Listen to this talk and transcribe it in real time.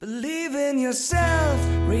Believe in yourself,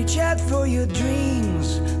 reach out for your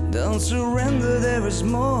dreams. Don't surrender, there is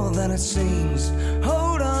more than it seems.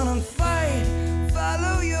 Hold on and fight,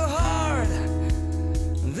 follow your heart.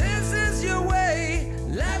 This is your way,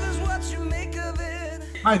 life is what you make of it.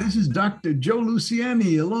 Hi, this is Dr. Joe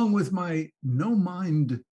Luciani, along with my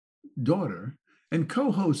no-mind daughter and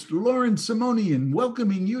co-host Lauren Simonian,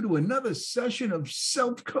 welcoming you to another session of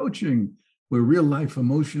self-coaching, where real-life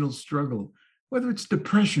emotional struggle, whether it's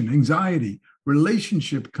depression, anxiety,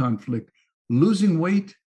 relationship conflict, losing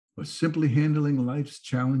weight, or simply handling life's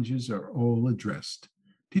challenges are all addressed,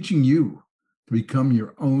 teaching you to become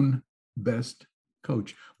your own best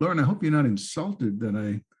coach. Lauren, I hope you're not insulted that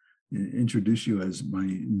I introduce you as my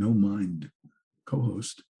no-mind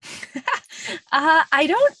co-host. I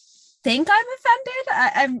don't think I'm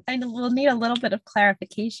offended. I will need a little bit of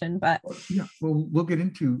clarification, but yeah, well, we'll get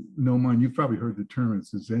into no mind. You've probably heard the term.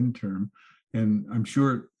 It's a Zen term. And I'm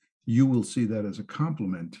sure you will see that as a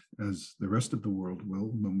compliment, as the rest of the world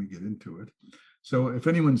will when we get into it. So if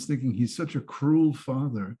anyone's thinking he's such a cruel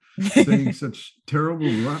father, saying such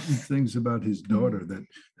terrible, rotten things about his daughter,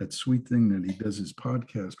 that sweet thing that he does his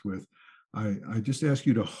podcast with, I just ask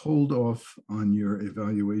you to hold off on your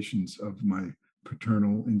evaluations of my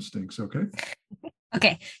paternal instincts, okay?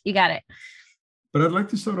 Okay, you got it. But I'd like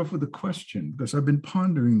to start off with a question, because I've been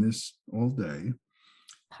pondering this all day.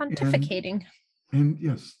 Pontificating. And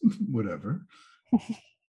yes, whatever.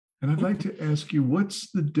 And I'd like to ask you, what's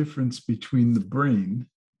the difference between the brain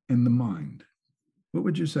and the mind? What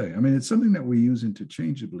would you say? I mean, it's something that we use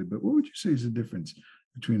interchangeably, but what would you say is the difference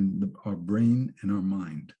between our brain and our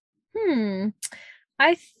mind?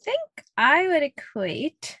 I think I would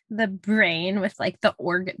equate the brain with like the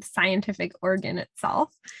organ, scientific organ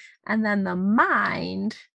itself, and then the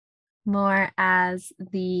mind more as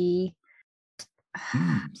the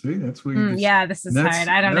see, that's where this is hard.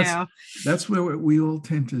 I don't know. That's where we all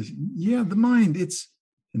tend to, the mind,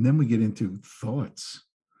 and then we get into thoughts.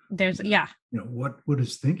 There's, what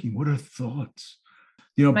is thinking? What are thoughts?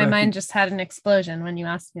 My mind just had an explosion when you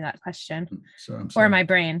asked me that question. So I'm sorry. Or my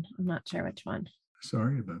brain. I'm not sure which one.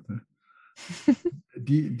 Sorry about that.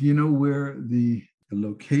 Do you know where the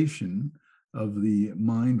location of the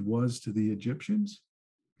mind was to the Egyptians,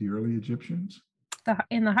 the early Egyptians?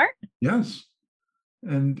 In the heart? Yes.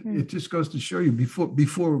 And it just goes to show you,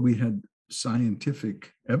 before we had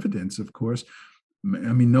scientific evidence, of course,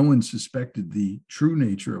 I mean, no one suspected the true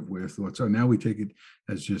nature of where thoughts are. Now we take it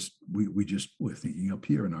as just, we're thinking up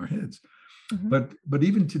here in our heads. Mm-hmm. But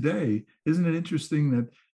even today, isn't it interesting that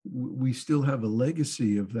we still have a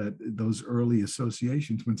legacy of those early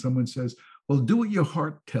associations when someone says, well, do what your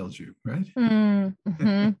heart tells you, right?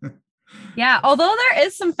 Mm-hmm. Yeah, although there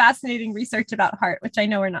is some fascinating research about heart, which I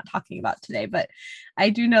know we're not talking about today, but I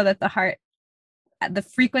do know that the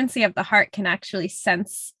frequency of the heart can actually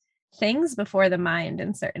sense things before the mind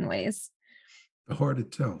in certain ways. The heart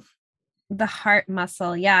itself. The heart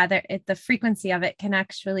muscle, the frequency of it can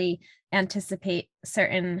actually anticipate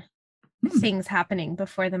certain things happening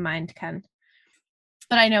before the mind can.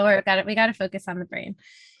 But I know we got to focus on the brain.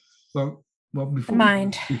 Well,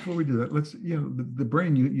 before we do that, let's, the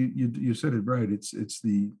brain, you said it right. It's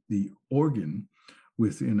the organ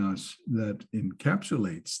within us that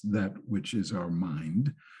encapsulates that which is our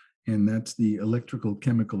mind. And that's the electrical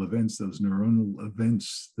chemical events, those neuronal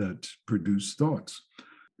events that produce thoughts.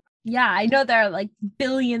 Yeah, I know there are like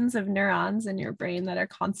billions of neurons in your brain that are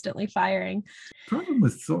constantly firing. Problem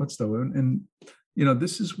with thoughts, though, and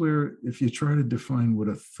this is where, if you try to define what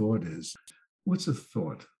a thought is, what's a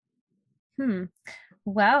thought?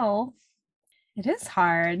 Well, it is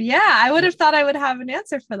hard. Yeah, I would have thought I would have an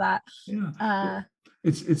answer for that. Yeah,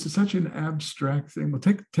 it's such an abstract thing. Well,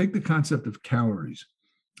 take the concept of calories.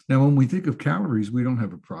 Now, when we think of calories, we don't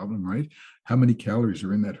have a problem, right? How many calories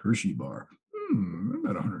are in that Hershey bar?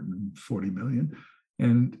 About 140 million.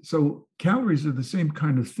 And so calories are the same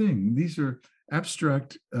kind of thing. These are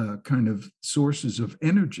abstract kind of sources of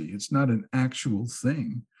energy. It's not an actual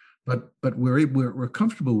thing. But we're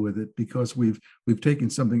comfortable with it because we've taken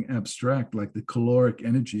something abstract like the caloric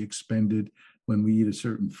energy expended when we eat a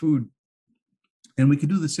certain food, and we can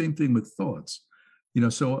do the same thing with thoughts.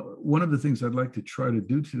 So one of the things I'd like to try to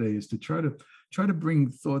do today is to try to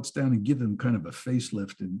bring thoughts down and give them kind of a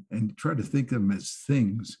facelift and try to think of them as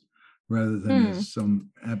things rather than as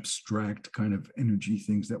some abstract kind of energy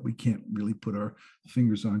things that we can't really put our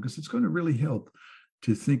fingers on, because it's going to really help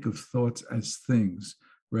to think of thoughts as things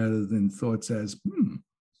rather than thoughts as,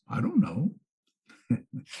 I don't know.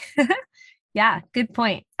 Yeah, good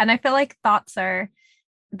point. And I feel like thoughts are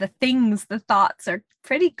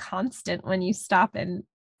pretty constant when you stop and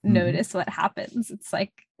notice what happens. It's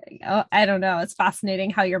like oh, I don't know. It's fascinating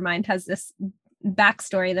how your mind has this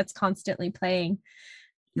backstory that's constantly playing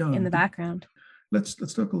in the background. Let's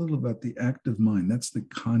talk a little about the active mind. That's the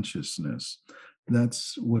consciousness.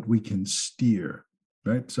 That's what we can steer,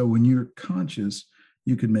 right? So when you're conscious,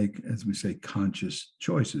 you can make, as we say, conscious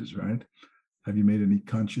choices, right? Have you made any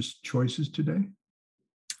conscious choices today?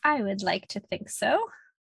 I would like to think so.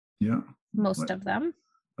 Yeah. Most of them.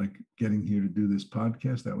 Like getting here to do this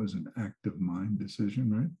podcast, that was an active mind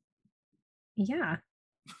decision, right? Yeah,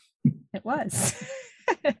 it was.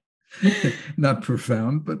 Not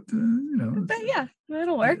profound, but but yeah,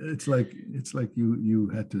 it'll work. It's like you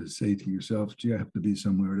had to say to yourself, gee, I have to be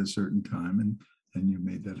somewhere at a certain time, and you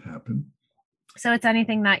made that happen. So it's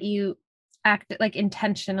anything that you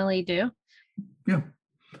intentionally do? Yeah.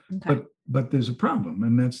 Okay. But there's a problem,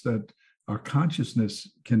 and that's that our consciousness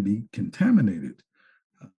can be contaminated.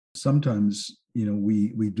 Sometimes,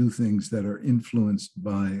 we do things that are influenced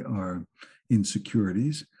by our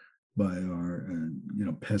insecurities, by our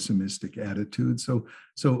pessimistic attitude. So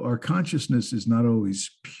our consciousness is not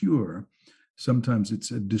always pure. Sometimes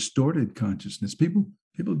it's a distorted consciousness. People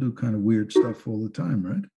do kind of weird stuff all the time,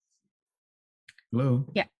 right? Hello.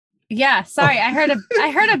 Yeah. Sorry, I heard a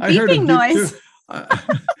beeping noise. I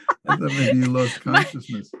thought maybe you lost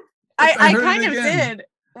consciousness. I kind of did.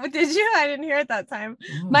 Did you? I didn't hear it that time.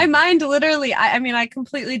 Oh. My mind literally, I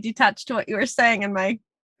completely detached to what you were saying, and my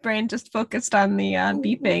brain just focused on the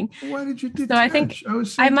beeping. Why did you detach? So I think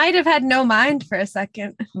I might have had no mind for a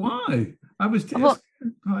second. Why? I was about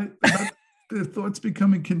the thoughts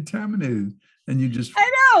becoming contaminated, and you just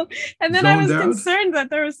I know. And then I was out? Concerned that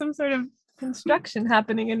there was some sort of construction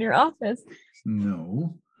happening in your office.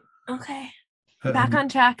 No. Okay. Back on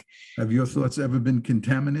track. Have your thoughts ever been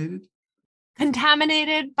contaminated?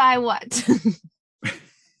 Contaminated by what?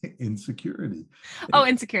 Insecurity. Oh,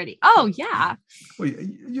 insecurity. Oh, yeah. Well,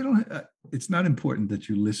 it's not important that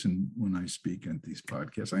you listen when I speak at these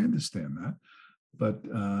podcasts. I understand that. But,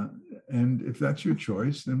 and if that's your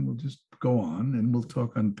choice, then we'll just go on and we'll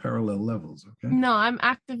talk on parallel levels. Okay. No, I'm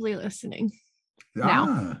actively listening.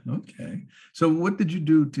 Now. Okay. So what did you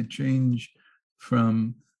do to change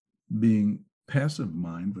from being passive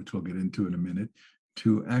mind, which we'll get into in a minute,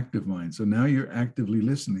 to active mind? So now you're actively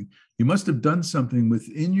listening. You must have done something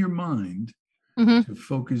within your mind to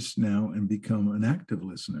focus now and become an active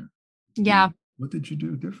listener. Yeah. What did you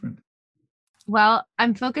do different? Well,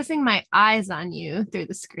 I'm focusing my eyes on you through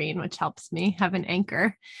the screen, which helps me have an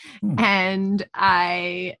anchor. And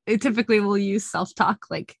I typically will use self-talk,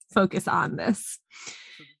 like focus on this,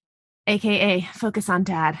 AKA focus on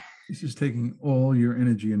dad. This is taking all your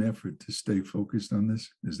energy and effort to stay focused on this.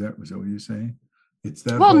 Is that what you're saying? It's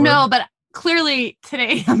that well, hard? No, but clearly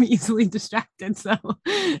today I'm easily distracted. So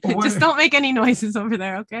just don't make any noises over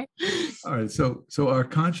there. Okay. All right. So our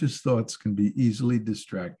conscious thoughts can be easily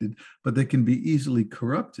distracted, but they can be easily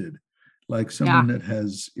corrupted, like someone that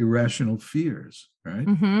has irrational fears, right?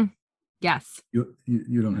 Mm-hmm. Yes.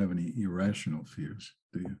 You don't have any irrational fears,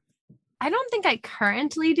 do you? I don't think I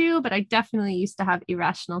currently do, but I definitely used to have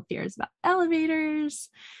irrational fears about elevators.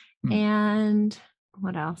 And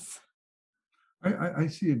what else? I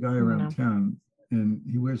see a guy around town, and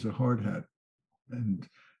he wears a hard hat. And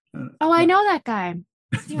I know that guy.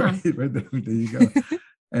 Yeah. right there you go.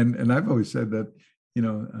 and I've always said that,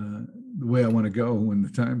 the way I want to go when the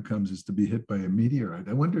time comes is to be hit by a meteorite.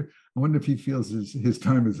 I wonder if he feels his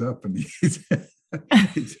time is up and he's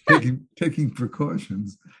taking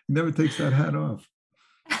precautions. He never takes that hat off.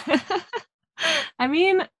 I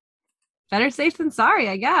mean, better safe than sorry,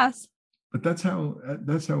 I guess. But that's how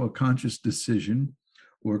a conscious decision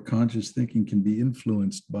or conscious thinking can be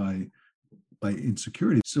influenced by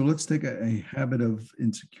insecurity. So let's take a habit of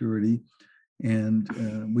insecurity,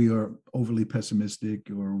 and we are overly pessimistic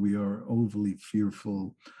or we are overly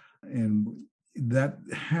fearful, and that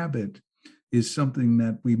habit is something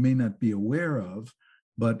that we may not be aware of,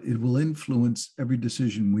 but it will influence every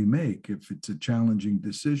decision we make. If it's a challenging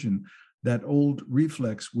decision, that old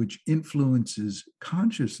reflex which influences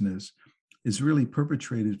consciousness is really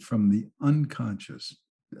perpetrated from the unconscious.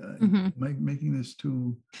 Making this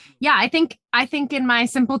too. Yeah, I think in my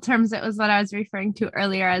simple terms, it was what I was referring to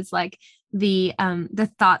earlier as like the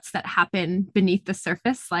thoughts that happen beneath the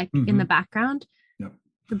surface, like in the background. Yep.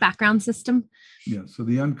 The background system. Yeah. So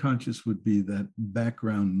the unconscious would be that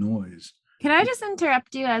background noise. Can I just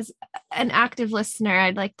interrupt you as an active listener?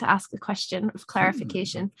 I'd like to ask a question of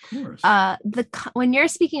clarification. Of course. When you're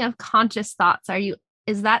speaking of conscious thoughts,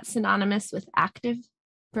 is that synonymous with active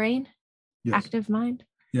brain? Yes. Active mind?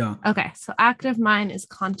 Yeah. Okay. So active mind is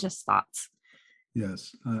conscious thoughts.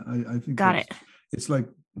 Yes. I think Got it. It's like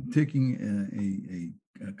taking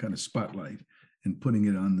kind of spotlight and putting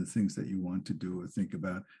it on the things that you want to do or think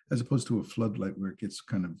about, as opposed to a floodlight where it gets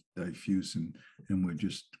kind of diffuse and we're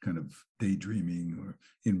just kind of daydreaming or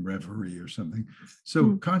in reverie or something.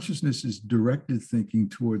 So consciousness is directed thinking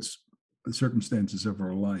towards the circumstances of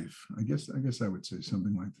our life. I guess I would say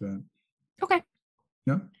something like that. Okay.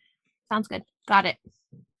 Yeah. Sounds good. Got it.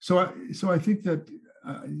 So I think that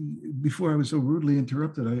before I was so rudely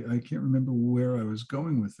interrupted, I can't remember where I was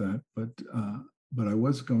going with that, but I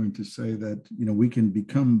was going to say that, we can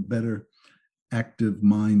become better active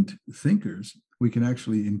mind thinkers. We can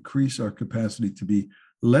actually increase our capacity to be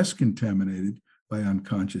less contaminated by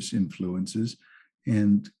unconscious influences.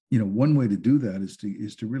 And, one way to do that is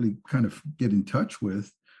to really kind of get in touch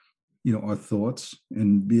with, our thoughts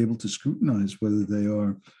and be able to scrutinize whether they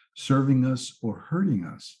are serving us or hurting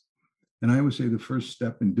us. And I would say the first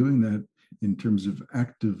step in doing that in terms of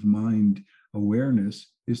active mind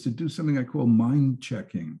awareness is to do something I call mind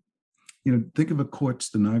checking. Think of a court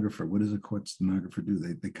stenographer. What does a court stenographer do?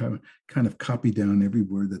 They kind of copy down every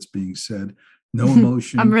word that's being said. No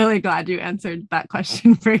emotion. I'm really glad you answered that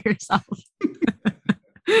question for yourself.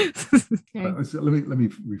 So let me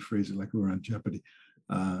rephrase it like we're on Jeopardy.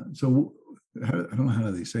 So I don't know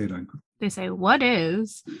how they say it on. They say, what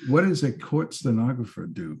does a court stenographer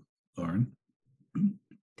do, Lauren?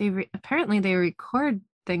 Apparently they record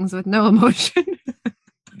things with no emotion.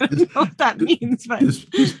 I don't know what that means, but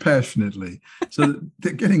just passionately. So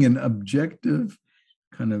they're getting an objective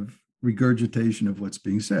kind of regurgitation of what's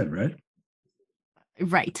being said, right?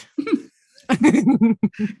 Right.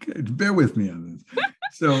 Bear with me on this.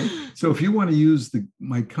 So if you want to use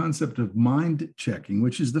my concept of mind checking,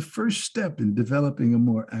 which is the first step in developing a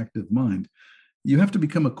more active mind, you have to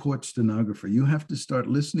become a court stenographer. You have to start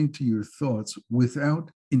listening to your thoughts without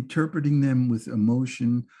interpreting them with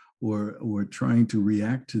emotion or trying to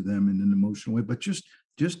react to them in an emotional way, but just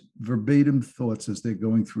verbatim thoughts as they're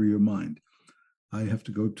going through your mind. I have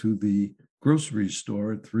to go to the grocery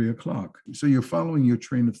store at 3:00. So you're following your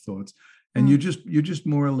train of thoughts. And you're just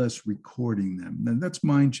more or less recording them. And that's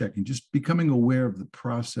mind checking, just becoming aware of the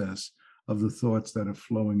process of the thoughts that are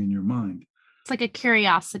flowing in your mind. It's like a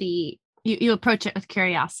curiosity. You approach it with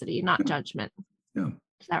curiosity, not judgment. Yeah.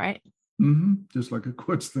 Is that right? Mm-hmm. Just like a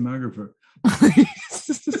court stenographer.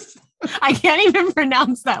 I can't even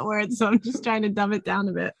pronounce that word, so I'm just trying to dumb it down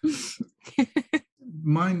a bit.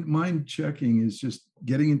 Mind checking is just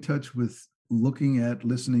getting in touch with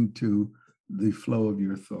listening to the flow of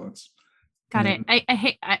your thoughts. Got it.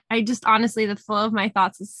 I just honestly, the flow of my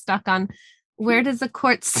thoughts is stuck on where does a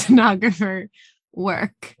court stenographer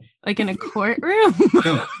work? Like in a courtroom?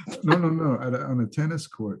 No. On a tennis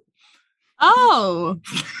court. Oh,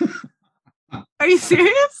 are you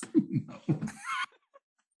serious? No.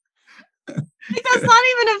 Like, that's not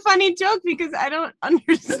even a funny joke because I don't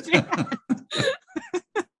understand.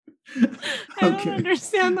 I don't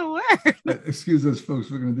understand the word. Excuse us, folks.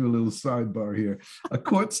 We're going to do a little sidebar here.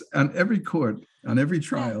 On every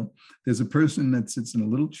trial, there's a person that sits in a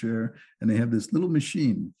little chair and they have this little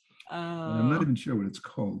machine. I'm not even sure what it's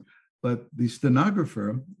called, but the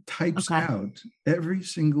stenographer types out every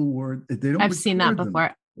single word. I've seen that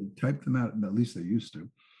before. They type them out, at least they used to.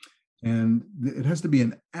 And it has to be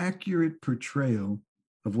an accurate portrayal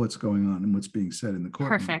of what's going on and what's being said in the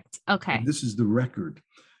courtroom. Perfect. Okay. And this is the record.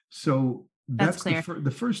 So that's clear.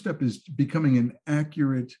 The first step is becoming an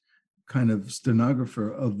accurate kind of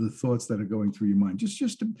stenographer of the thoughts that are going through your mind.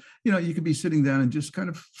 Just to, you could be sitting down and just kind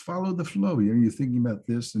of follow the flow. You're thinking about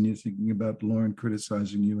this and you're thinking about Lauren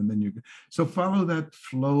criticizing you. And then so follow that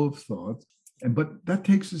flow of thought. But that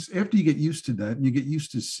takes us, after you get used to that and you get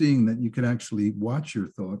used to seeing that you can actually watch your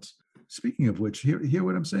thoughts. Speaking of which, hear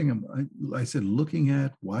what I'm saying. I said, looking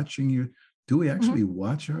at, watching do we actually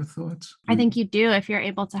watch our thoughts? I think you do if you're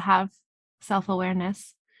able to have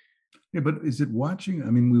self-awareness. Yeah, but is it watching? I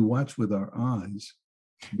mean, we watch with our eyes.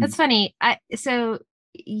 That's funny. So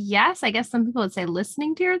yes, I guess some people would say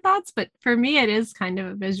listening to your thoughts, but for me, it is kind of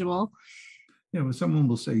a visual. Yeah, but someone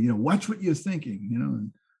will say, watch what you're thinking,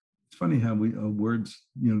 and it's funny how we words,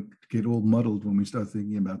 get all muddled when we start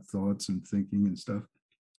thinking about thoughts and thinking and stuff.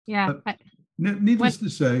 Yeah. Needless to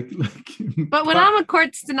say. But when I'm a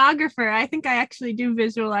court stenographer, I think I actually do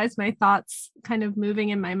visualize my thoughts kind of moving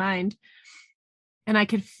in my mind. And I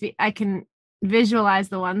can visualize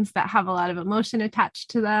the ones that have a lot of emotion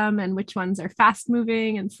attached to them and which ones are fast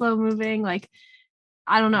moving and slow moving. Like,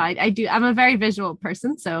 I don't know. I'm a very visual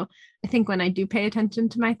person. So I think when I do pay attention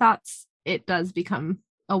to my thoughts, it does become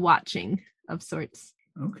a watching of sorts.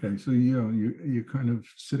 Okay, so you're kind of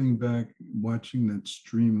sitting back, watching that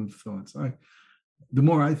stream of thoughts. The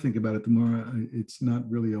more I think about it, the more it's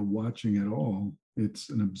not really a watching at all. It's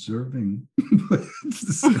an observing. It's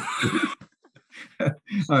the same thing.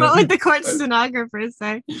 What would the court stenographer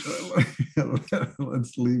say?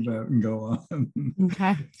 Let's leave that and go on.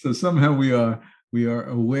 Okay. So somehow we are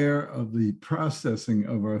aware of the processing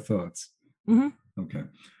of our thoughts. Mm-hmm. Okay.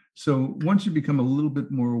 So once you become a little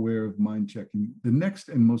bit more aware of mind checking, the next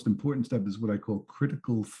and most important step is what I call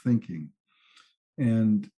critical thinking.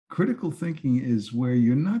 And critical thinking is where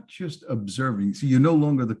you're not just observing. So you're no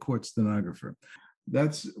longer the court stenographer.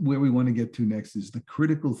 That's where we want to get to next, is the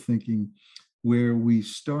critical thinking, where we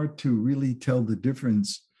start to really tell the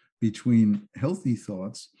difference between healthy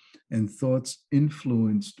thoughts and thoughts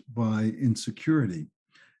influenced by insecurity.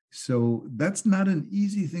 So that's not an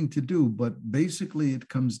easy thing to do, but basically it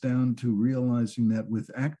comes down to realizing that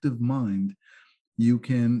with active mind, you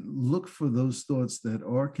can look for those thoughts that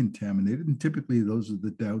are contaminated. And typically those are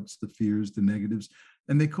the doubts, the fears, the negatives,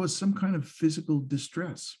 and they cause some kind of physical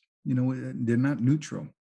distress. You know, they're not neutral,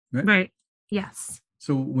 right? Right. Yes.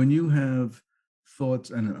 So when you have thoughts,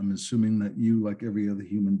 and I'm assuming that you, like every other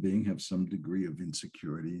human being, have some degree of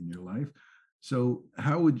insecurity in your life. So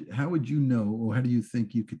how would you know, or how do you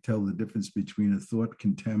think you could tell the difference between a thought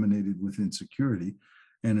contaminated with insecurity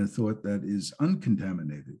and a thought that is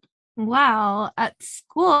uncontaminated? Well, at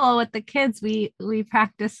school with the kids, we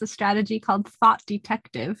practice a strategy called thought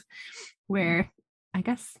detective, where I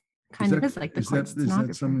guess is like the court stenographer. Is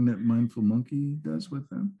that something that Mindful Monkey does with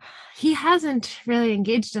them? He hasn't really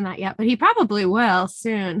engaged in that yet, but he probably will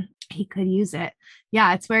soon. He could use it.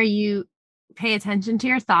 Yeah, it's where you pay attention to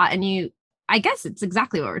your thought, and I guess it's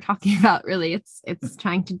exactly what we're talking about, really. It's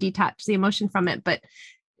trying to detach the emotion from it, but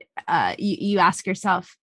you ask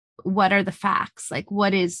yourself, what are the facts? Like,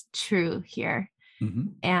 what is true here? Mm-hmm.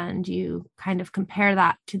 And you kind of compare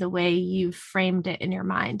that to the way you've framed it in your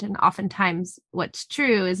mind. And oftentimes what's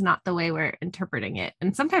true is not the way we're interpreting it.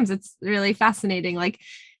 And sometimes it's really fascinating. Like,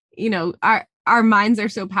 you know, our minds are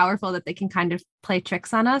so powerful that they can kind of play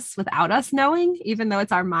tricks on us without us knowing, even though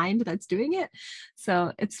it's our mind that's doing it.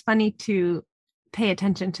 So it's funny to pay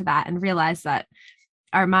attention to that and realize that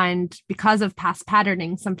our mind, because of past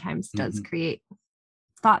patterning, sometimes does mm-hmm. create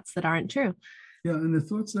thoughts that aren't true. Yeah, and the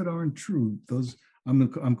thoughts that aren't true, those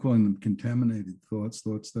I'm calling them contaminated thoughts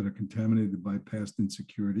that are contaminated by past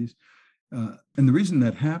insecurities. And the reason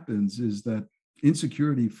that happens is that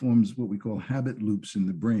insecurity forms what we call habit loops in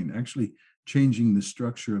the brain, actually changing the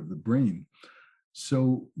structure of the brain.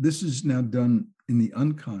 So this is now done in the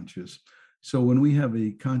unconscious. So when we have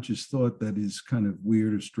a conscious thought that is kind of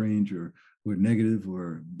weird or strange or negative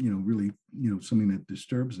or, really, something that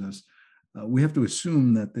disturbs us, we have to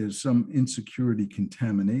assume that there's some insecurity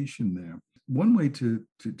contamination there. One way to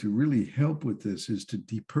really help with this is to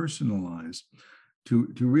depersonalize, to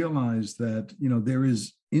realize that, there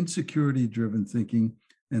is insecurity-driven thinking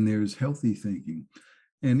and there's healthy thinking.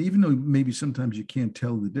 And even though maybe sometimes you can't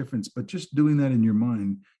tell the difference, but just doing that in your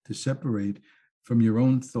mind to separate from your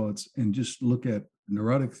own thoughts and just look at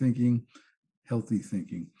neurotic thinking, healthy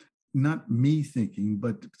thinking. Not me thinking,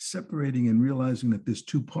 but separating and realizing that there's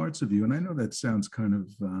two parts of you. And I know that sounds kind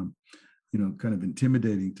of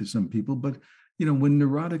intimidating to some people, but, when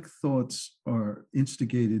neurotic thoughts are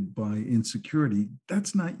instigated by insecurity,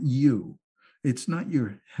 that's not you. It's not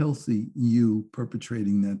your healthy you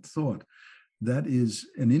perpetrating that thought. That is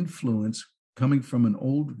an influence coming from an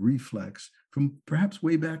old reflex from perhaps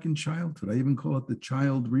way back in childhood. I even call it the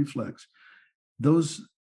child reflex. Those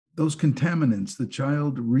contaminants, the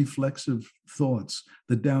child reflexive thoughts,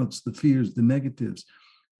 the doubts, the fears, the negatives,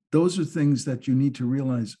 those are things that you need to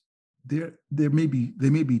realize they may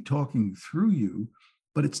be talking through you,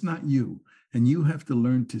 but it's not you. And you have to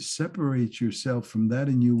learn to separate yourself from that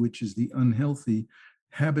in you, which is the unhealthy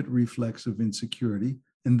habit reflex of insecurity,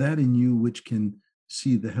 and that in you, which can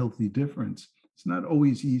see the healthy difference. It's not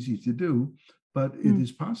always easy to do, but it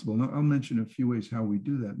is possible. Now, I'll mention a few ways how we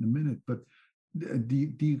do that in a minute, but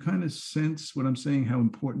do you kind of sense what I'm saying, how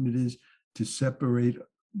important it is to separate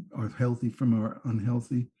our healthy from our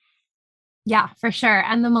unhealthy? Yeah, for sure.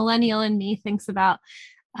 And the millennial in me thinks about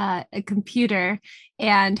a computer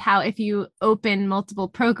and how if you open multiple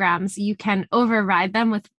programs, you can override them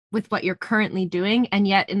with what you're currently doing. And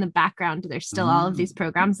yet in the background, there's still all of these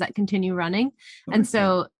programs that continue running. And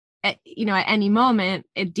so, at any moment,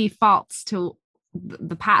 it defaults to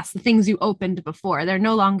the past, the things you opened before. They're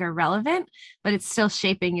no longer relevant, but it's still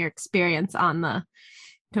shaping your experience on the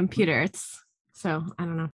computer. So I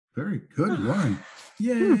don't know. Very good one.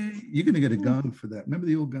 Yay. You're going to get a gong for that. Remember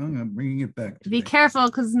the old gong? I'm bringing it back today. Be careful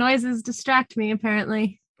because noises distract me,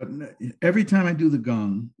 apparently. But every time I do the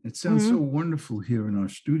gong, it sounds so wonderful here in our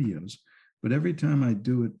studios. but every time I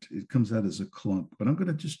do it, it comes out as a clunk. But I'm going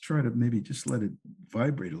to just try to maybe just let it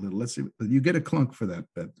vibrate a little. Let's see. You get a clunk for that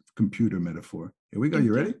computer metaphor. Here we go.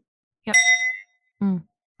 You ready? Yep. Mm.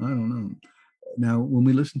 I don't know. Now, when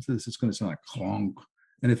we listen to this, it's going to sound like clonk.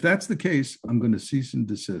 And if that's the case, I'm going to cease and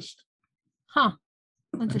desist. Huh.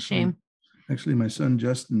 That's a shame. Actually, my son,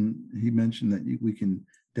 Justin, he mentioned that we can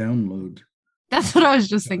download. That's what I was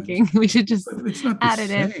just thinking. We should just it's not add it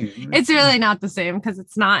in. It's really not the same because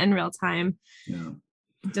it's not in real time. Yeah.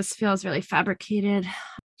 It just feels really fabricated.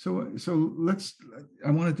 So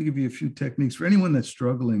I wanted to give you a few techniques for anyone that's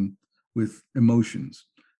struggling with emotions,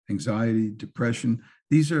 anxiety, depression.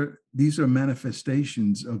 These are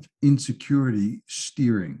manifestations of insecurity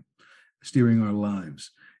steering our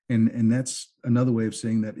lives. And that's another way of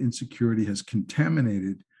saying that insecurity has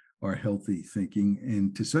contaminated our healthy thinking,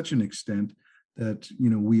 and to such an extent that,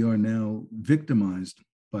 we are now victimized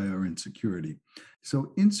by our insecurity.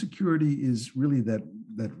 So insecurity is really that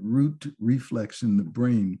root reflex in the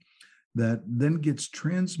brain that then gets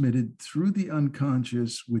transmitted through the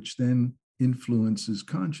unconscious, which then influences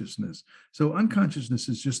consciousness. So unconsciousness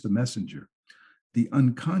is just the messenger. The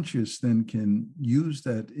unconscious then can use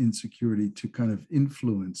that insecurity to kind of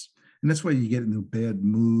influence. And that's why you get in a bad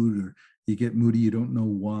mood, or you get moody, you don't know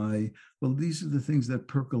why. Well, these are the things that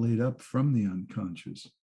percolate up from the unconscious.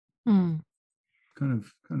 Kind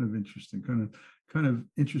of interesting, kind of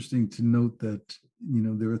interesting to note that,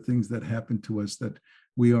 there are things that happen to us that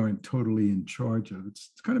we aren't totally in charge of.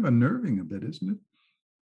 It's kind of unnerving a bit, isn't it?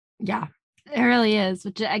 Yeah, it really is,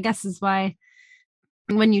 which I guess is why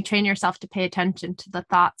when you train yourself to pay attention to the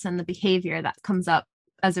thoughts and the behavior that comes up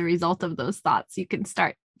as a result of those thoughts, you can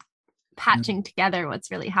start patching together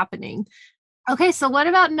what's really happening. Okay, so what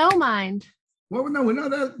about no mind? Well, no, we're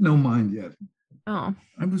not at no mind yet. Oh,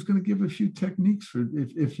 I was going to give a few techniques for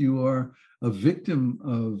if you are a victim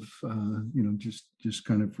of just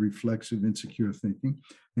kind of reflexive, insecure thinking,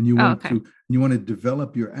 and you want to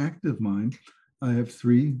develop your active mind. I have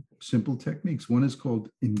 3 simple techniques. One is called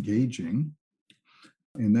engaging,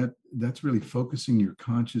 and that's really focusing your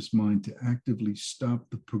conscious mind to actively stop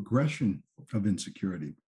the progression of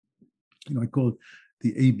insecurity. I call it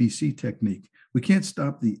the ABC technique. We can't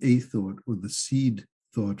stop the A thought or the seed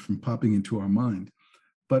thought from popping into our mind,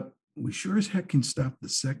 but we sure as heck can stop the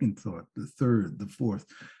second thought, the third, the fourth.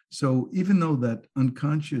 So even though that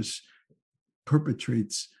unconscious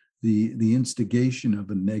perpetrates the instigation of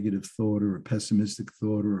a negative thought or a pessimistic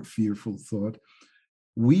thought or a fearful thought,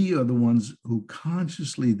 we are the ones who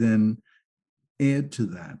consciously then add to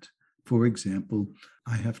that. For example,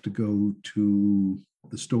 I have to go to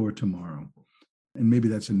the store tomorrow. And maybe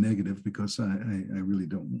that's a negative because I really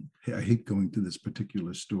I hate going to this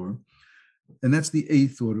particular store. And that's the A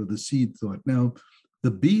thought or the seed thought. Now,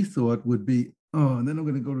 the B thought would be, oh, and then I'm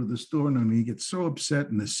going to go to the store and I'm going to get so upset.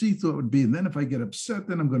 And the C thought would be, and then if I get upset,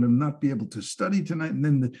 then I'm going to not be able to study tonight. And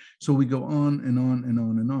then so we go on and on and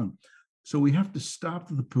on and on. So we have to stop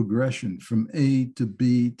the progression from A to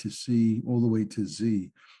B to C all the way to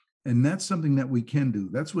Z. And that's something that we can do.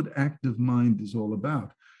 That's what active mind is all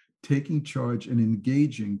about. Taking charge and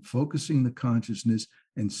engaging, focusing the consciousness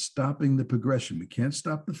and stopping the progression. We can't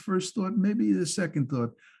stop the first thought, maybe the second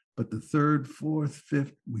thought, but the third, fourth,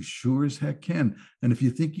 fifth, we sure as heck can. And if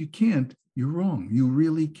you think you can't, you're wrong. You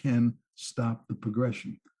really can stop the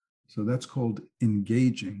progression. So that's called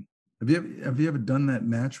engaging. Have you ever done that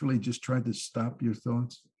naturally? Just tried to stop your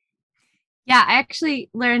thoughts? Yeah, I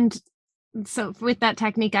actually learned. So with that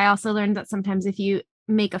technique, I also learned that sometimes if you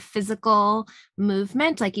make a physical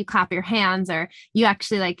movement, like you clap your hands or you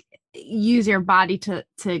actually like use your body to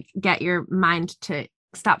get your mind to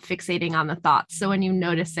stop fixating on the thoughts. So when you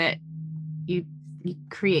notice it, you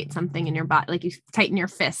create something in your body, like you tighten your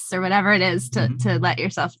fists or whatever it is to let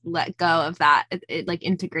yourself let go of that. It like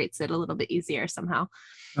integrates it a little bit easier somehow.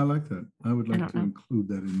 I like that. I would like to include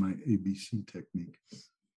that in my ABC technique.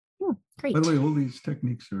 Great. By the way, all these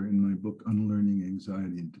techniques are in my book, Unlearning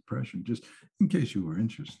Anxiety and Depression, just in case you were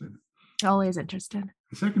interested. Always interested.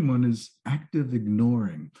 The second one is active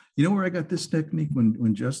ignoring. You know where I got this technique?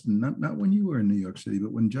 When Justin, not when you were in New York City,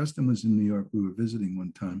 but when Justin was in New York, we were visiting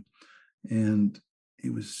one time, and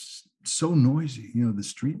it was so noisy, the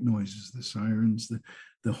street noises, the sirens,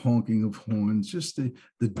 the honking of horns, just the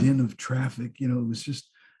din of traffic,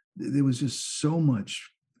 there was just so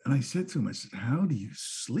much. And I said to him, I said, how do you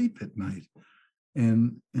sleep at night?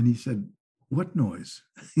 And he said, what noise?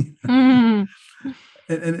 And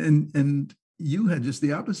you had just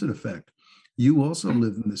the opposite effect. You also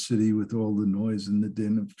live in the city with all the noise and the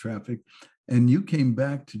din of traffic. And you came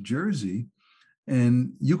back to Jersey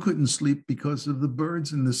And you couldn't sleep because of the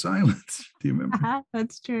birds and the silence. Do you remember?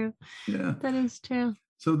 That's true. Yeah. That is true.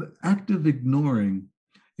 So the active ignoring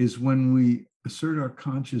is when we assert our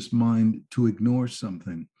conscious mind to ignore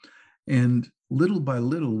something. And little by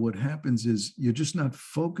little, what happens is you're just not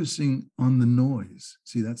focusing on the noise.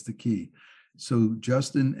 See, that's the key. So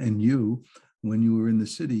Justin and you, when you were in the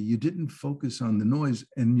city, you didn't focus on the noise,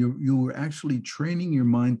 and you were actually training your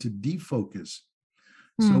mind to defocus.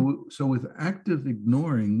 So with active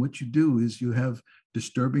ignoring, what you do is you have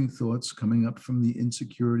disturbing thoughts coming up from the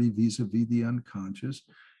insecurity vis-a-vis the unconscious,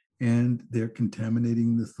 and they're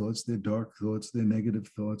contaminating the thoughts, their dark thoughts, their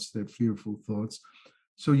negative thoughts, their fearful thoughts.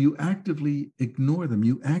 So you actively ignore them.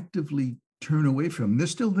 You actively turn away from them. They're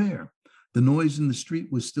still there. The noise in the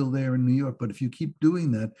street was still there in New York. But if you keep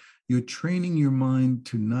doing that, you're training your mind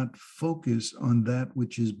to not focus on that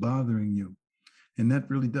which is bothering you. And that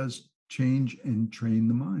really does change and train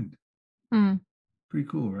the mind. Pretty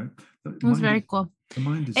cool, right? It was very cool. The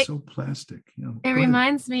mind is so plastic. It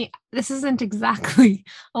reminds me, this isn't exactly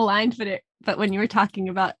aligned, but when you were talking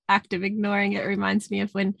about active ignoring, it reminds me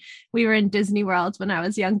of when we were in Disney World when I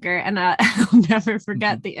was younger, and I'll never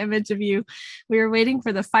forget the image of you. We were waiting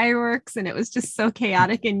for the fireworks, and it was just so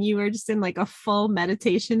chaotic, and you were just in like a full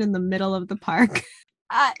meditation in the middle of the park.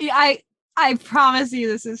 I promise you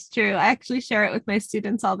this is true. I actually share it with my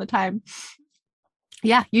students all the time.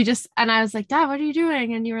 Yeah, and I was like, Dad, what are you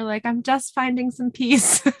doing? And you were like, I'm just finding some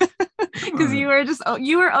peace. Because you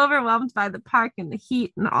were overwhelmed by the park and the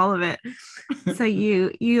heat and all of it. So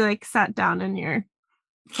you like sat down and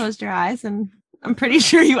closed your eyes, and I'm pretty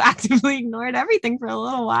sure you actively ignored everything for a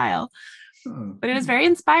little while. But it was very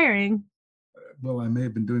inspiring. Well, I may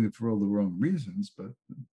have been doing it for all the wrong reasons, but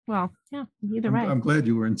well, yeah, either way. I'm glad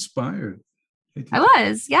you were inspired. I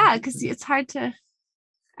was, yeah, because it's hard to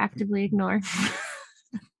actively ignore.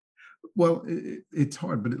 Well, it's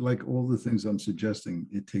hard, but like all the things I'm suggesting,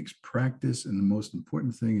 it takes practice. And the most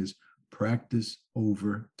important thing is practice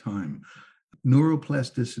over time.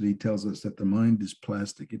 Neuroplasticity tells us that the mind is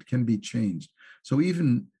plastic. It can be changed. So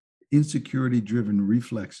even insecurity-driven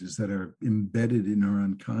reflexes that are embedded in our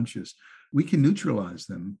unconscious, we can neutralize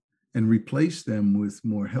them and replace them with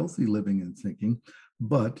more healthy living and thinking.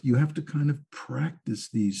 But you have to kind of practice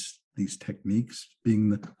these techniques, being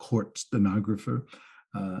the court stenographer,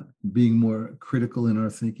 being more critical in our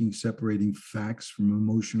thinking, separating facts from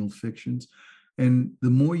emotional fictions. And the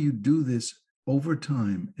more you do this over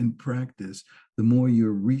time and practice, the more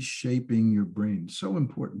you're reshaping your brain. So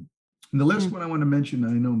important. And the last one I want to mention,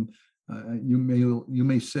 I know you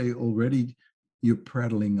may say already you're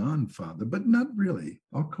prattling on, Father, but not really.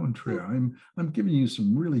 Au contraire, I'm giving you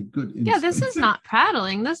some really good insight. Yeah, this is not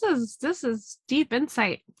prattling. This is deep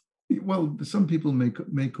insight. Well, some people may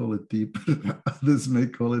call it deep, others may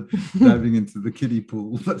call it diving into the kiddie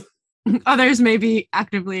pool, but others may be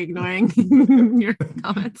actively ignoring your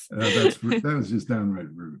comments. That was just downright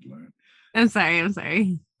rude, Lauren. I'm sorry.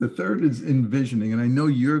 The third is envisioning, and I know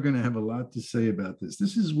you're going to have a lot to say about this.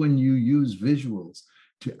 This is when you use visuals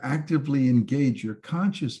to actively engage your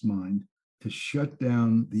conscious mind to shut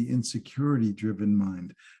down the insecurity-driven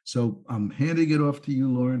mind. So I'm handing it off to you,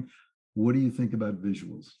 Lauren. What do you think about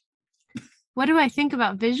visuals? What do I think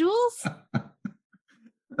about visuals?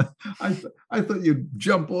 I thought you'd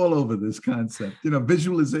jump all over this concept.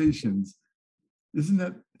 Visualizations. Isn't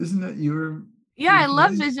that your? Yeah, I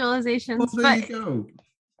love visualizations. Well, there you go.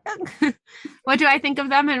 What do I think of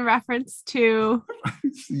them in reference to?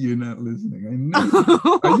 You're not listening. I know.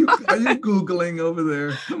 Are you Googling over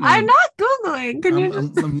there? I'm not Googling. Can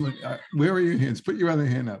you where are your hands? Put your other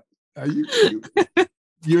hand up. Are you?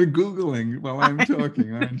 You're Googling while I'm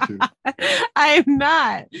talking, aren't you? I'm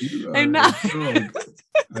not. I'm not.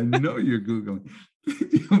 I know you're Googling.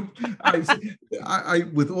 I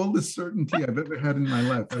with all the certainty I've ever had in my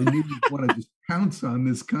life, I knew you'd want to just pounce on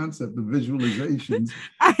this concept of visualizations.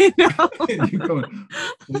 I know. And you're going,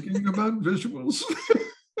 thinking about visuals.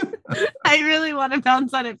 I really want to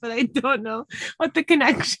bounce on it, but I don't know what the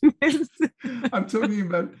connection is. I'm talking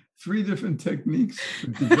about 3 different techniques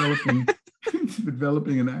for developing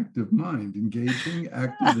an active mind: engaging,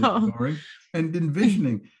 active, ignoring, and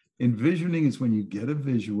envisioning. Envisioning is when you get a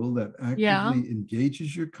visual that actively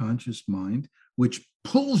engages your conscious mind, which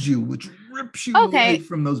rips you away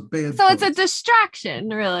from those bad thoughts. It's a distraction,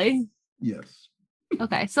 really. Yes.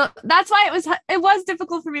 Okay, so that's why it was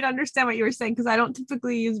difficult for me to understand what you were saying, because I don't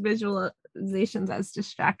typically use visualizations as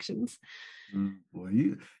distractions.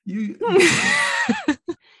 Boy, you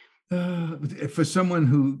for someone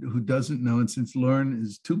who doesn't know, and since Lauren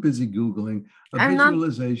is too busy Googling,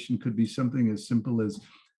 visualization could be something as simple as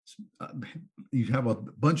uh, you have a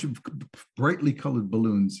bunch of brightly colored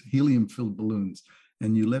balloons, helium-filled balloons,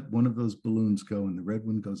 and you let one of those balloons go, and the red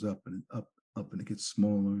one goes up and up, up, and it gets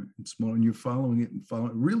smaller and smaller, and you're following it and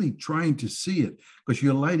following, really trying to see it, because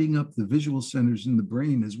you're lighting up the visual centers in the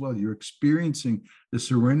brain as well. You're experiencing the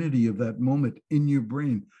serenity of that moment in your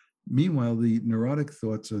brain. Meanwhile, the neurotic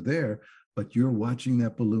thoughts are there, but you're watching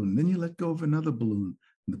that balloon. Then you let go of another balloon,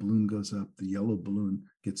 and the balloon goes up. The yellow balloon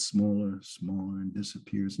gets smaller, smaller, and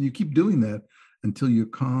disappears. And you keep doing that until you're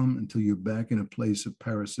calm, until you're back in a place of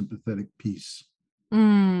parasympathetic peace.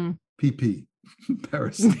 PP,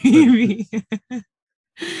 parasympathetic.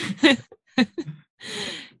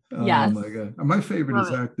 Yes. Oh my God. My favorite Love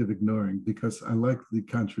is it. active ignoring, because I like the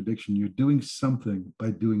contradiction. You're doing something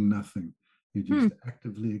by doing nothing. You're just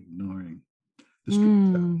actively ignoring the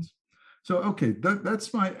street sounds. So, okay,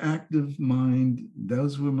 that's my active mind.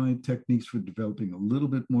 Those were my techniques for developing a little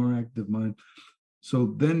bit more active mind.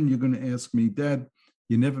 So then you're going to ask me, Dad,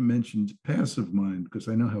 you never mentioned passive mind, because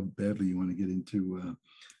I know how badly you want to get into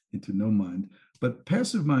no mind. But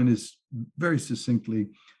passive mind is, very succinctly,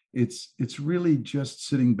 it's really just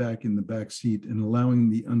sitting back in the back seat and allowing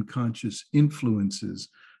the unconscious influences,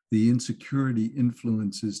 the insecurity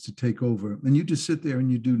influences, to take over. And you just sit there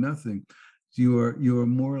and you do nothing. You are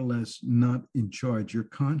more or less not in charge. Your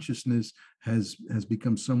consciousness has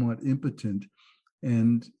become somewhat impotent,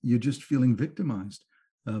 and you're just feeling victimized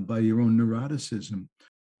by your own neuroticism.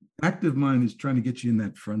 Active mind is trying to get you in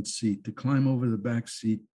that front seat, to climb over the back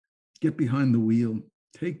seat, get behind the wheel,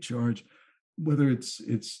 take charge, whether it's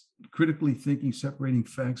critically thinking, separating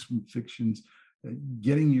facts from fictions,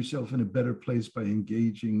 getting yourself in a better place by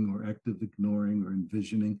engaging or active ignoring or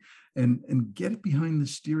envisioning, and get behind the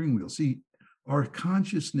steering wheel. See, our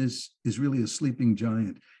consciousness is really a sleeping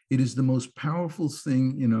giant. It is the most powerful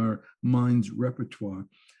thing in our mind's repertoire,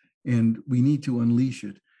 and we need to unleash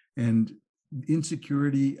it. And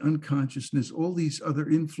insecurity, unconsciousness, all these other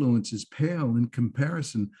influences pale in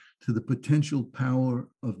comparison to the potential power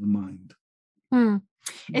of the mind.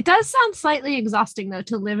 It does sound slightly exhausting, though,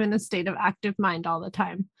 to live in a state of active mind all the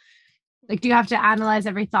time. Like, do you have to analyze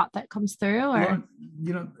every thought that comes through? Or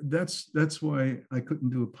Well, that's why I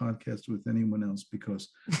couldn't do a podcast with anyone else, because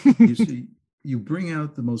you see, you bring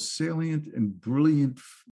out the most salient and brilliant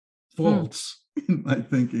faults in my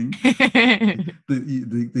thinking,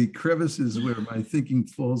 the crevices where my thinking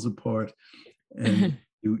falls apart, and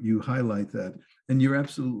you highlight that. And you're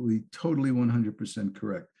absolutely, totally 100%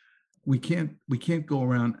 correct. We can't go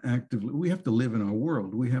around actively. We have to live in our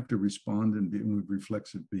world. We have to respond and be with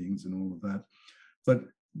reflexive beings and all of that. But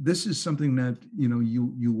this is something that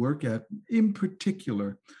you work at, in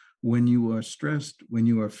particular when you are stressed, when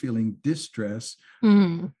you are feeling distress.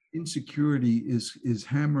 Insecurity is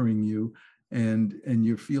hammering you, and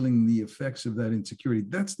you're feeling the effects of that insecurity.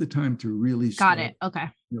 That's the time to really start, got it. Okay.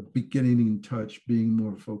 getting in touch, being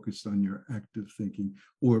more focused on your active thinking,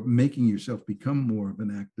 or making yourself become more of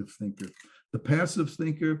an active thinker. The passive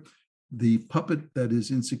thinker, the puppet that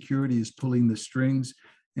is insecurity, is pulling the strings,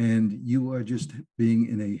 and you are just being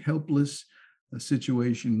in a helpless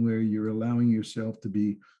situation where you're allowing yourself to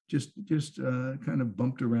be just kind of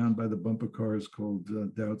bumped around by the bumper cars called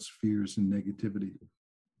doubts, fears, and negativity.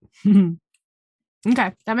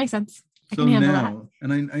 Okay, that makes sense. I So can handle that. now,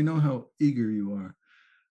 and I know how eager you are.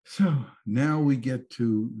 So now we get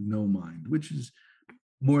to no mind, which is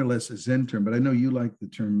more or less a Zen term, but I know you like the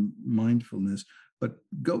term mindfulness, but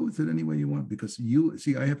go with it any way you want, because you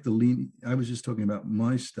see, I have to lean. I was just talking about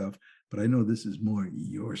my stuff, but I know this is more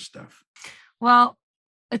your stuff. Well,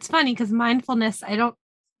 it's funny because mindfulness, I don't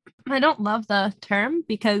love the term,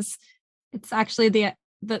 because it's actually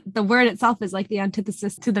the word itself is like the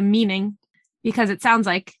antithesis to the meaning, because it sounds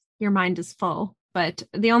like your mind is full. But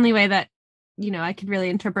the only way that, I could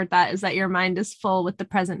really interpret that is that your mind is full with the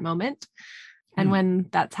present moment. And when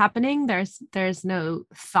that's happening, there's no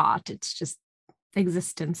thought. It's just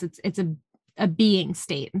existence. It's a being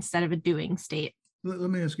state instead of a doing state.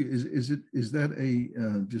 Let me ask you, is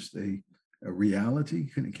that just a reality?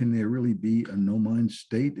 Can there really be a no mind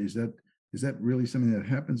state? Is that really something that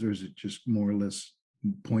happens, or is it just more or less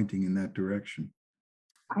pointing in that direction?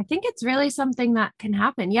 I think it's really something that can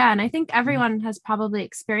happen. Yeah. And I think everyone has probably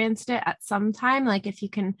experienced it at some time. Like, if you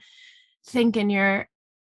can think in your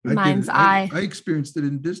mind's eye. I experienced it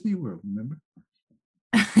in Disney World, remember?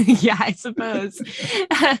 Yeah, I suppose.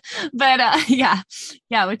 But yeah,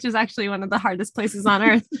 which is actually one of the hardest places on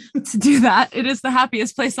earth to do that. It is the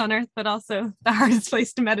happiest place on earth, but also the hardest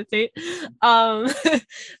place to meditate.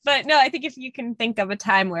 But no, I think if you can think of a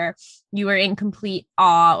time where you were in complete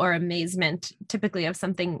awe or amazement, typically of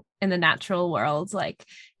something in the natural world, like,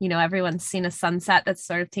 everyone's seen a sunset that's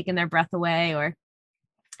sort of taken their breath away, or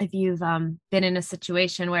if you've been in a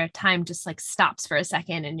situation where time just like stops for a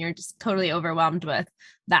second and you're just totally overwhelmed with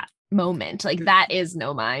that moment, like that is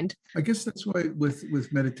no mind. I guess that's why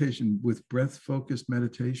with meditation, with breath focused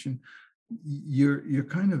meditation, you're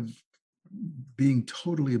kind of being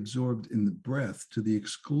totally absorbed in the breath to the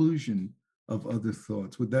exclusion of other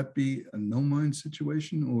thoughts. Would that be a no mind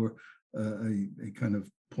situation, or a kind of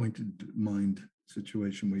pointed mind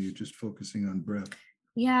situation where you're just focusing on breath?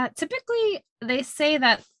 Yeah, typically they say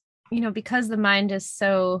that, because the mind is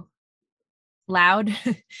so loud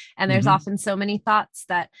and there's often so many thoughts,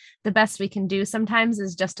 that the best we can do sometimes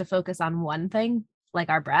is just to focus on one thing, like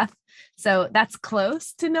our breath. So that's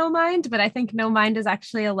close to no mind, but I think no mind is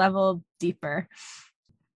actually a level deeper.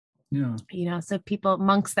 Yeah. So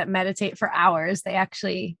monks that meditate for hours, they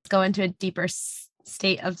actually go into a deeper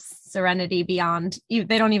state of serenity beyond, they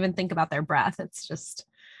don't even think about their breath. It's just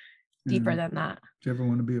deeper than that. Do you ever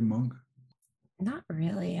want to be a monk? Not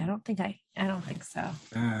really. I don't think so.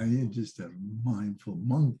 You're just a mindful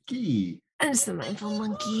monkey. I'm just a mindful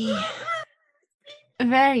monkey.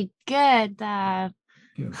 Very good. Yeah.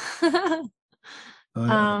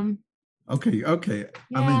 Okay. Yeah.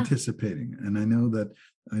 I'm anticipating, and I know that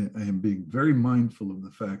I am being very mindful of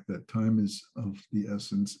the fact that time is of the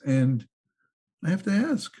essence. And I have to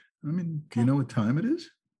ask, do you know what time it is?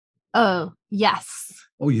 Oh, yes.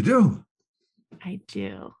 Oh, you do? I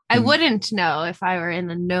do. I wouldn't know if I were in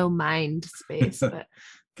a no mind space, but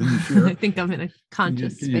can you share? I think I'm in a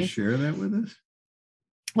conscious space. Can you share that with us?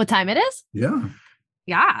 What time it is? Yeah.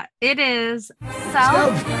 Yeah, it is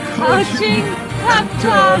self-coaching pep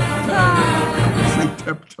talk time. It's like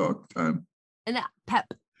pep talk time. And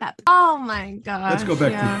pep. Oh my gosh. Let's go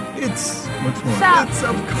back to it's much more.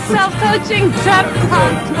 Self-coaching pep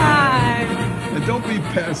talk time. And don't be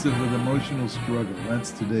passive with emotional struggle.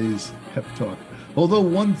 That's today's pep talk. Although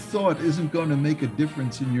one thought isn't going to make a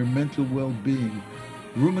difference in your mental well-being,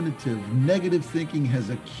 ruminative, negative thinking has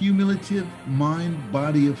a cumulative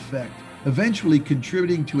mind-body effect, eventually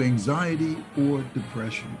contributing to anxiety or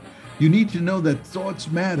depression. You need to know that thoughts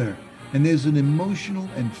matter, and there's an emotional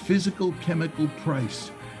and physical chemical price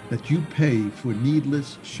that you pay for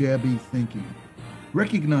needless, shabby thinking.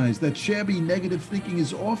 Recognize that shabby negative thinking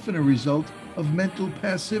is often a result of mental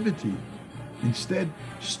passivity. Instead,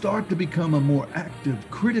 start to become a more active,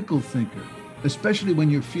 critical thinker, especially when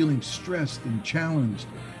you're feeling stressed and challenged.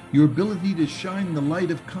 Your ability to shine the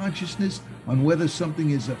light of consciousness on whether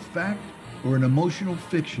something is a fact or an emotional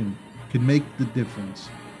fiction can make the difference.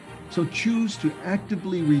 So choose to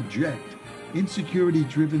actively reject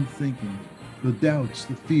insecurity-driven thinking, the doubts,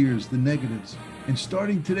 the fears, the negatives. And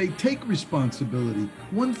starting today, take responsibility,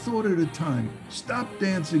 one thought at a time. Stop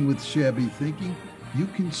dancing with shabby thinking. You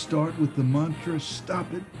can start with the mantra,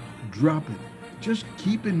 stop it, drop it. Just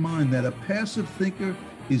keep in mind that a passive thinker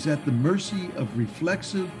is at the mercy of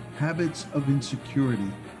reflexive habits of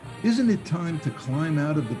insecurity. Isn't it time to climb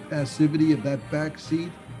out of the passivity of that back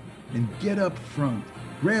seat and get up front,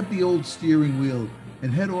 grab the old steering wheel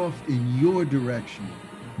and head off in your direction,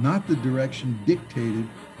 not the direction dictated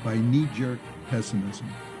by knee-jerk pessimism.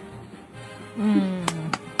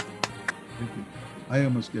 I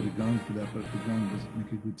almost get a gong for that, but the gong doesn't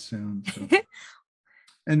make a good sound. So.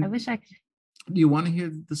 And I wish I could. Do you want to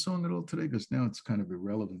hear the song at all today? Because now it's kind of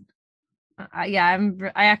irrelevant. I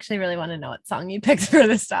actually really want to know what song you picked for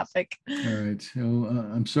this topic. All right. So,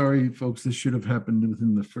 I'm sorry, folks. This should have happened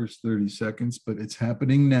within the first 30 seconds, but it's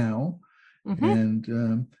happening now.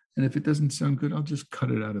 And if it doesn't sound good, I'll just cut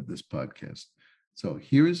it out of this podcast. So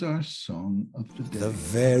here is our song of the day. The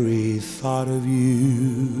very thought of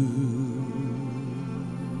you,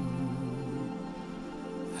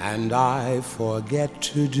 and I forget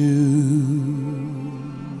to do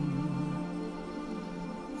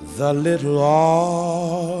the little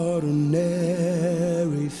ordinary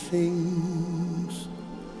things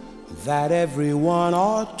that everyone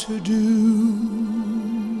ought to do.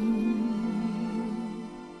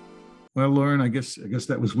 Well, Lauren, I guess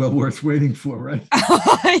that was well worth waiting for, right?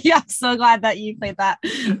 Yeah, I'm so glad that you played that.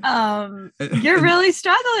 You're really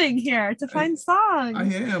struggling here to find songs. I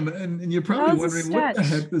am, and you're probably wondering, what the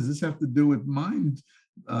heck does this have to do with mind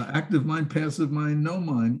active mind, passive mind, no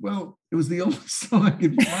mind. Well, it was the only song I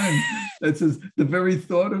could find that says the very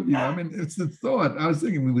thought of you. I mean, it's the thought. I was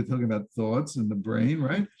thinking we were talking about thoughts and the brain,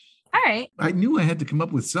 right? All right. I knew I had to come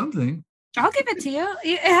up with something. I'll give it to you.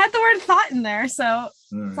 It had the word thought in there, so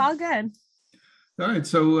it's all good. All right.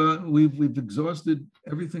 So we've exhausted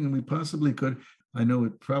everything we possibly could. I know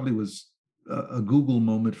it probably was a Google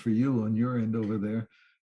moment for you on your end over there.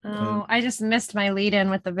 Oh, I just missed my lead in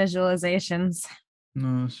with the visualizations.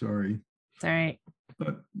 No, sorry. It's all right.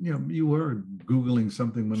 But you were Googling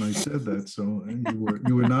something when I said that, so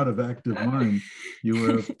you were not of active mind. You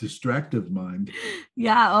were of distractive mind.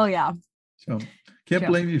 Yeah. Oh, yeah. So can't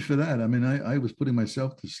blame you for that. I mean, I was putting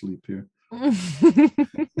myself to sleep here.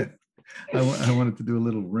 I wanted to do a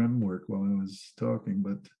little REM work while I was talking,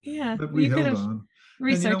 but we held on.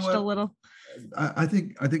 Researched a little. I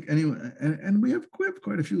think anyway, and we have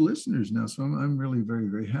quite a few listeners now, so I'm really very,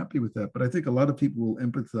 very happy with that. But I think a lot of people will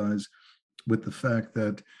empathize with the fact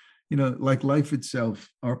that, like life itself,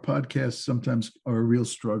 our podcasts sometimes are a real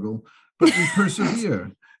struggle, but we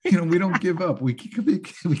persevere. We don't give up. We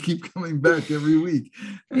keep coming back every week.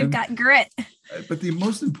 We've got grit. But the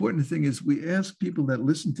most important thing is we ask people that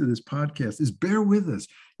listen to this podcast is bear with us.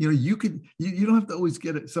 You don't have to always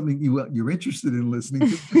get something you're interested in listening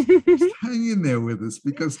to. Just hang in there with us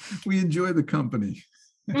because we enjoy the company.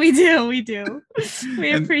 We do.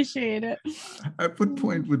 We appreciate it. At what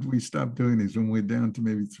point would we stop doing these? When we're down to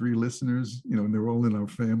maybe 3 listeners, and they're all in our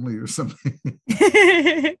family or something?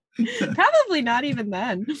 Probably not even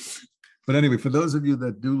then. But anyway, for those of you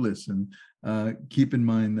that do listen, keep in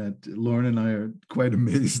mind that Lauren and I are quite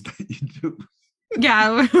amazed that you do.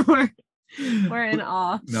 Yeah, we're in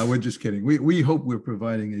awe. No, we're just kidding. We hope we're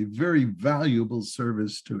providing a very valuable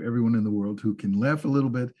service to everyone in the world who can laugh a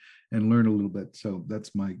little bit and learn a little bit. So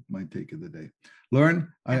that's my take of the day. Lauren,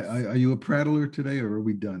 are you a prattler today, or are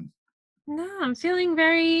we done? No, I'm feeling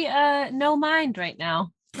very no mind right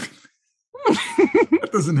now. That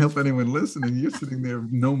doesn't help anyone listening. You're sitting there,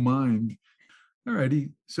 no mind. All righty.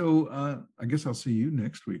 So I guess I'll see you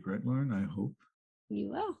next week, right, Lauren? I hope. You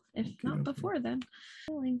will, if not before then.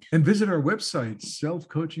 And visit our website,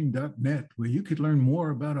 selfcoaching.net, where you could learn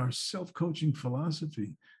more about our self-coaching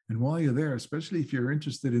philosophy. And while you're there, especially if you're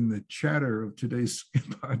interested in the chatter of today's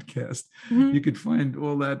podcast, you could find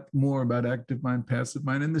all that more about active mind, passive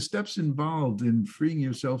mind, and the steps involved in freeing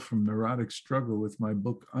yourself from neurotic struggle with my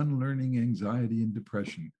book, Unlearning Anxiety and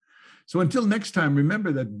Depression. So until next time,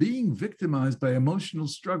 remember that being victimized by emotional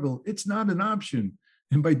struggle, it's not an option.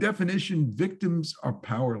 And by definition, victims are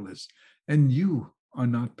powerless, and you are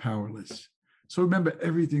not powerless. So remember,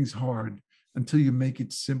 everything's hard until you make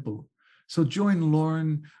it simple. So join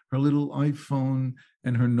Lauren, her little iPhone,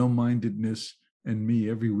 and her no-mindedness, and me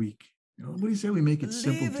every week. What do you say we make it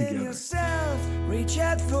simple together? Yourself, reach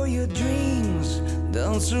out for your dreams.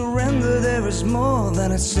 Don't surrender, there is more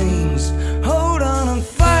than it seems. Hold on and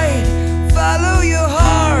fight, follow your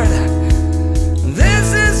heart.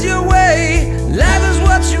 This is your way, life is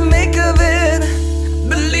what you make of it.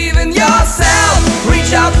 Believe in yourself.